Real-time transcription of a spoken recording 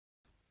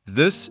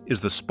This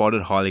is the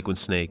spotted harlequin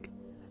snake,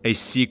 a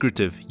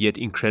secretive yet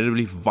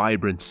incredibly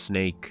vibrant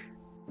snake.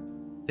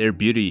 Their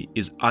beauty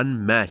is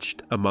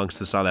unmatched amongst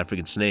the South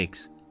African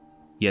snakes,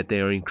 yet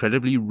they are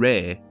incredibly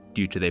rare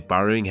due to their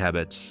burrowing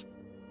habits.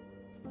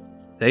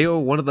 They are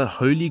one of the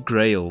holy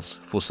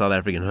grails for South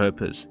African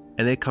herpers,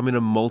 and they come in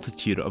a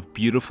multitude of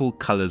beautiful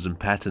colors and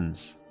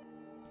patterns.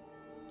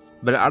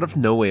 But out of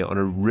nowhere, on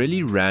a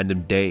really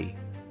random day,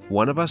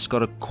 one of us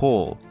got a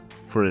call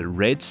for a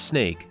red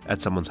snake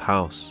at someone's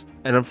house.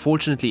 And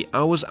unfortunately,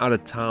 I was out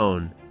of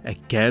town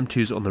at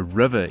Gamtoos on the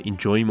river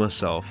enjoying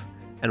myself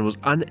and was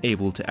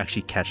unable to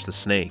actually catch the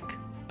snake.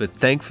 But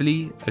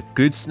thankfully, a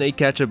good snake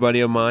catcher buddy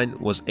of mine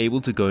was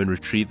able to go and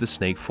retrieve the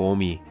snake for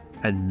me.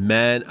 And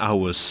man, I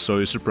was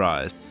so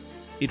surprised.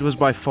 It was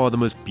by far the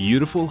most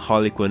beautiful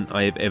harlequin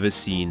I have ever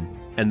seen,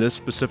 and this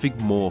specific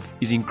morph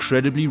is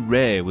incredibly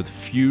rare with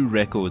few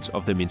records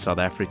of them in South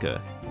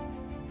Africa.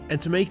 And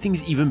to make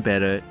things even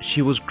better,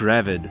 she was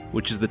gravid,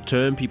 which is the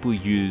term people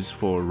use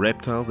for a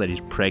reptile that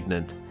is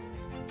pregnant.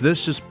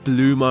 This just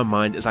blew my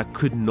mind as I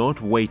could not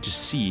wait to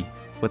see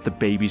what the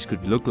babies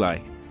could look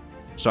like.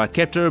 So I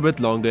kept her a bit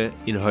longer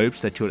in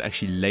hopes that she would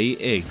actually lay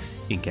eggs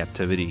in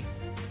captivity.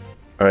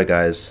 Alright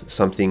guys,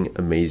 something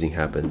amazing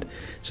happened.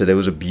 So there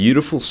was a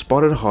beautiful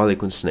spotted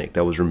harlequin snake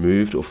that was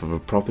removed off of a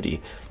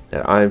property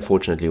that I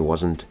unfortunately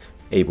wasn't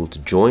able to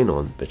join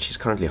on, but she's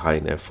currently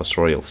hiding there,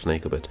 fossorial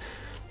snake a bit.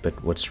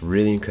 But what's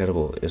really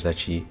incredible is that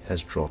she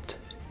has dropped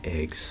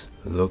eggs.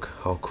 Look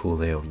how cool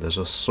they are. Those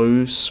are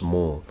so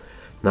small.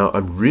 Now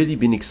I'm really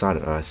been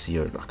excited. I see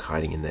her like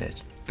hiding in there.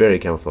 It's very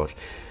camouflaged.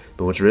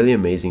 But what's really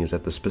amazing is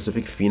that the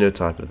specific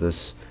phenotype of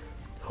this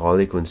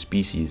harlequin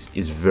species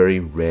is very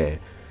rare.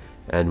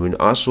 And when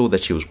I saw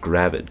that she was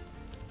gravid,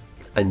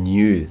 I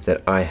knew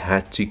that I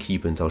had to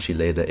keep until she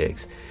laid the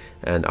eggs.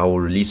 And I will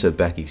release her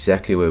back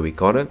exactly where we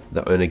got her.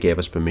 The owner gave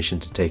us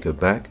permission to take her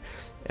back.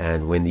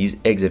 And when these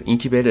eggs have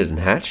incubated and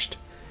hatched,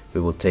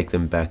 we will take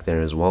them back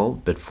there as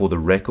well. But for the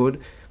record,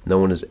 no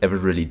one has ever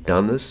really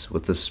done this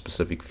with this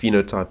specific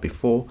phenotype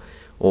before,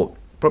 or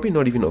probably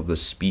not even of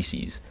this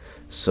species.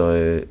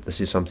 So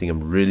this is something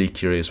I'm really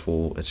curious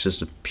for. It's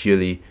just a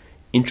purely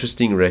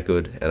interesting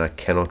record, and I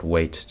cannot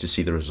wait to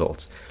see the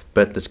results.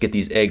 But let's get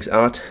these eggs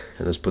out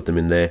and let's put them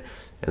in there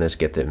and let's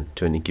get them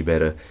to an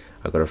incubator.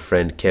 I've got a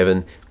friend,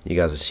 Kevin, you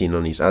guys have seen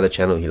on his other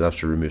channel. He loves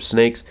to remove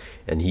snakes,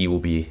 and he will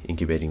be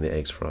incubating the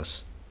eggs for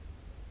us.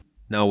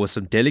 Now with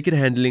some delicate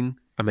handling,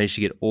 I managed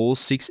to get all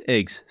 6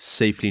 eggs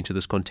safely into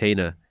this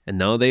container, and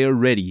now they are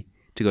ready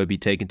to go be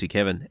taken to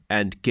Kevin.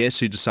 And guess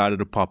who decided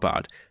to pop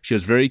out? She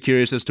was very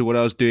curious as to what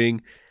I was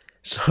doing,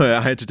 so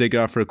I had to take her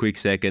out for a quick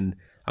second.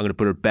 I'm going to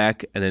put her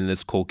back, and then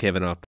let's call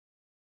Kevin up.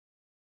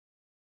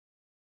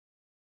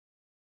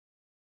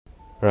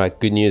 Alright,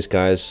 good news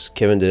guys.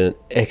 Kevin did an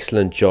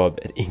excellent job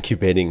at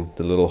incubating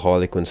the little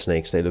harlequin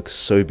snakes. They look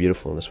so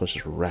beautiful, and this one's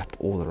just wrapped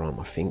all around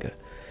my finger.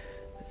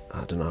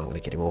 I don't know, I'm going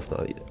to get him off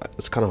now.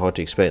 It's kind of hard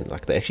to explain.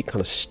 Like, they actually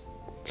kind of,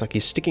 it's like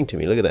he's sticking to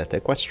me. Look at that,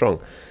 they're quite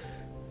strong.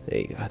 There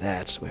you go,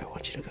 that's where I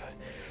want you to go.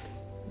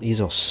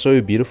 These are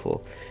so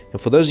beautiful. And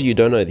for those of you who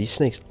don't know, these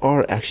snakes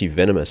are actually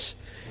venomous.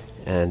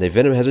 And their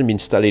venom hasn't been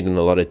studied in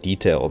a lot of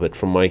detail, but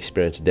from my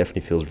experience, it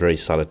definitely feels very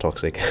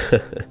cytotoxic.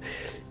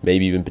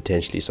 Maybe even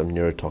potentially some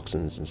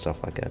neurotoxins and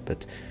stuff like that.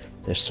 But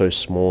they're so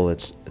small,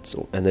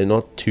 and they're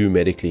not too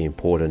medically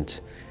important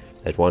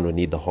that one would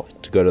need to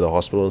go to the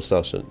hospital and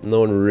stuff. So no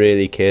one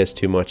really cares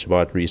too much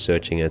about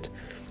researching it.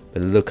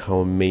 But look how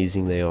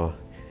amazing they are.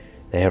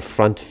 They have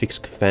front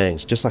fixed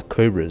fangs, just like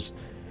cobras.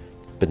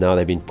 But now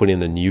they've been put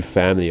in a new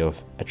family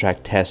of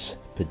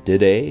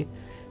Atractaspedidae.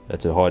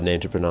 That's a hard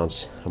name to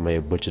pronounce. I may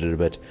have butchered it a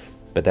bit.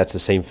 But that's the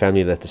same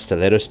family that the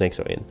stiletto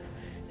snakes are in.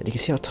 And you can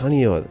see how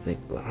tiny they are. They're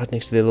right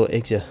next to their little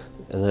eggs here.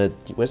 And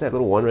where's that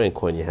little 1 rand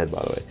coin you had,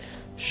 by the way?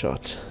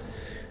 Shot.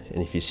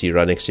 And if you see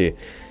right next to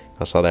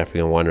a South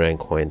African 1 rand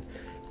coin,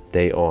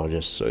 they are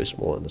just so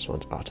small, and this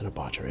one's out and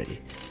about already.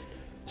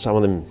 Some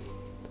of them,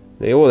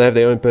 they all have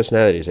their own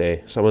personalities, eh?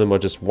 Some of them are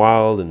just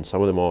wild, and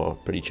some of them are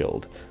pretty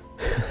chilled.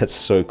 That's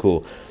so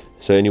cool.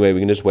 So anyway,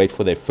 we can just wait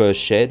for their first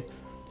shed,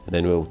 and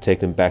then we'll take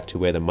them back to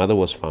where the mother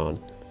was found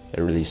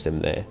and release them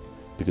there,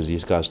 because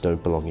these guys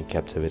don't belong in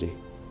captivity.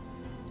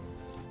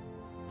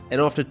 And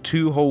after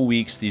 2 whole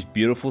weeks, these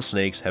beautiful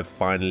snakes have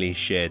finally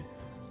shed.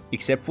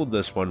 Except for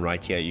this one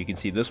right here. You can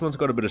see this one's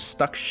got a bit of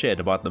stuck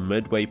shed about the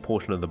midway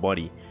portion of the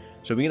body.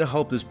 So we're going to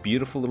help this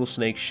beautiful little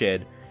snake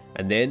shed,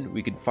 and then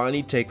we can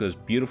finally take those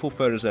beautiful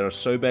photos that I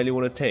so badly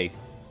want to take,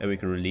 and we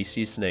can release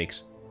these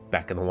snakes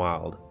back in the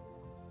wild.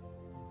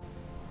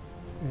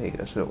 There you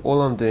go. So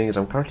all I'm doing is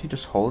I'm currently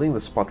just holding the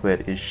spot where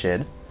it is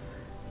shed,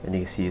 and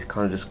you can see he's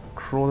kind of just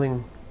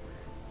crawling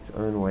his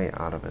own way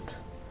out of it.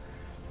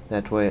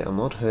 That way I'm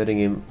not hurting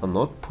him, I'm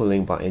not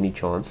pulling by any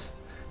chance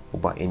or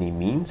by any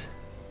means.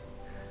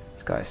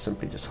 This guy is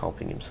simply just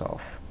helping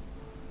himself,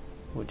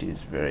 which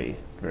is very,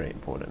 very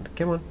important.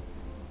 Come on.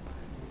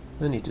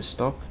 No need to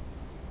stop.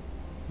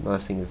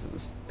 Nice thing is that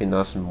it's been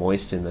nice and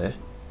moist in there.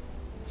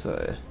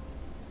 So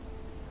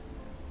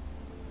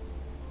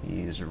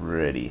he is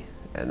ready.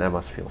 And that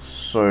must feel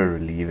so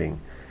relieving.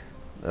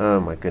 Oh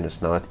my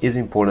goodness. Now it is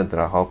important that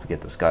I help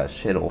get this guy's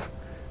shed off,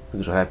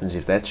 because what happens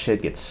if that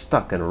shed gets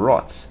stuck and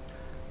rots,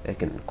 it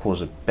can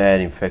cause a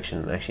bad infection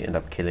and actually end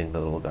up killing the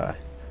little guy.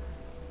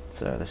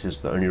 So this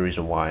is the only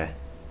reason why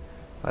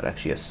I'd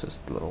actually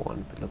assist the little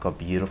one. But look how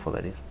beautiful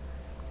that is.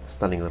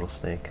 Stunning little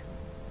snake.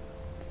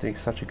 It's doing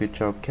such a good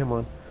job. Come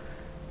on.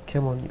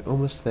 Come on, you're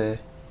almost there.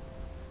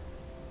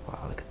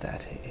 Wow, look at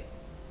that hair.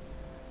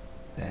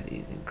 That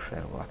is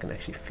incredible. I can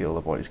actually feel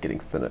the body's getting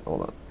thinner.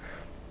 Hold on.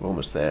 We're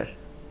almost there.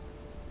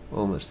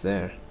 Almost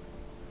there.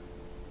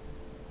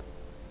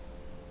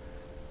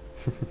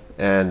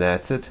 And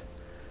that's it.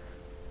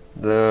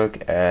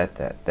 Look at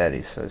that. That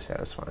is so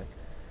satisfying.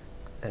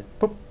 And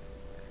boop.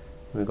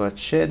 We got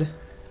shed.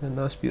 A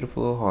nice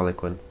beautiful little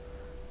harlequin.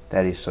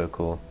 That is so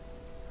cool.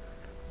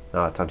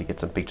 Now it's time to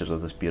get some pictures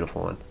of this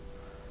beautiful one.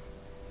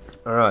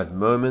 Alright,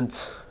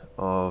 moment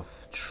of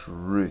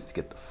truth.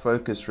 Get the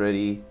focus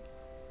ready.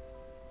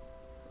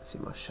 See,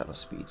 my shutter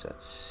speed's at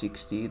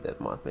 60.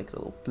 That might make it a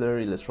little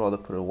blurry. Let's rather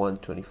put a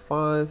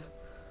 125.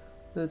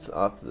 Let's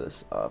up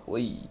this up.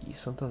 Wee,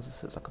 sometimes it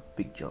says like a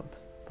big jump,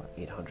 but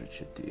 800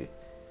 should do.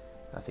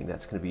 I think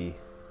that's gonna be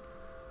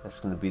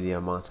the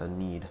amount I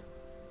need.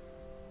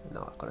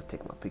 Now I've got to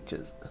take my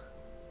pictures.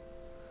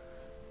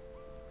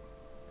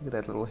 Look at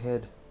that little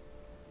head.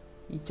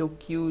 He's so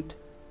cute.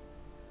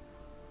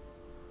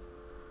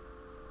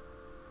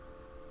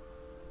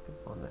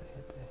 On that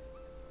head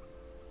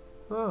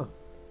there. Oh,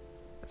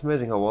 it's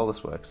amazing how well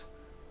this works.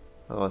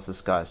 Otherwise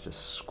this guy's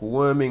just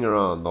squirming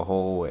around the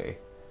whole way.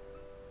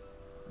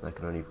 I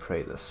can only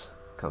pray this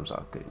comes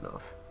out good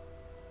enough.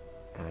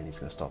 And he's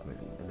going to stop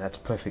moving. And that's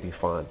perfectly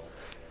fine.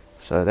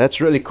 So that's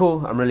really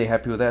cool. I'm really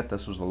happy with that.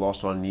 This was the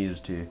last one I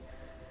needed to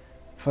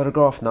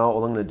photograph. Now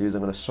all I'm going to do is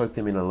I'm going to soak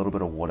them in a little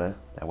bit of water.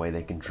 That way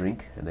they can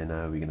drink. And then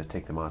we're going to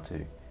take them out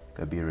to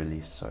go be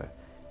released. So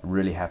I'm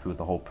really happy with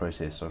the whole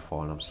process so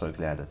far. And I'm so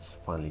glad it's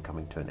finally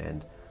coming to an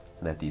end.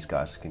 And that these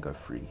guys can go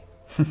free.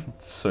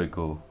 It's so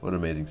cool. What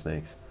amazing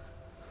snakes.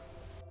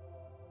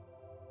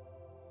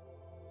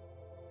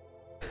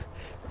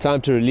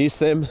 Time to release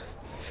them.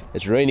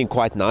 It's raining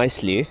quite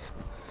nicely.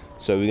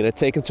 So we're going to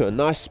take them to a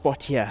nice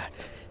spot here.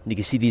 And you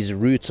can see these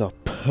roots are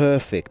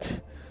perfect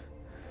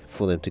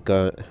for them to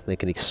go. They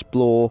can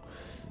explore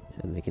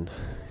and they can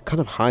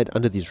kind of hide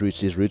under these roots.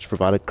 These roots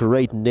provide a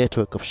great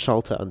network of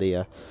shelter under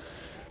here.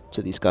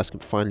 So these guys can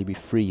finally be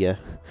free here.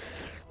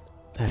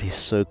 That is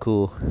so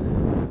cool.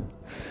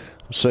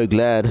 I'm so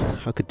glad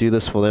I could do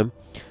this for them.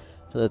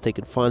 And that they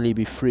can finally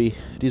be free.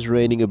 It is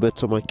raining a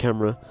bit on my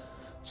camera,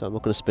 so I'm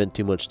not going to spend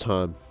too much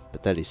time.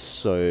 But that is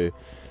so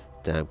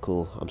damn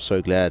cool. I'm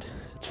so glad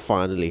it's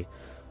finally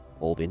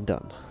all been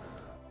done.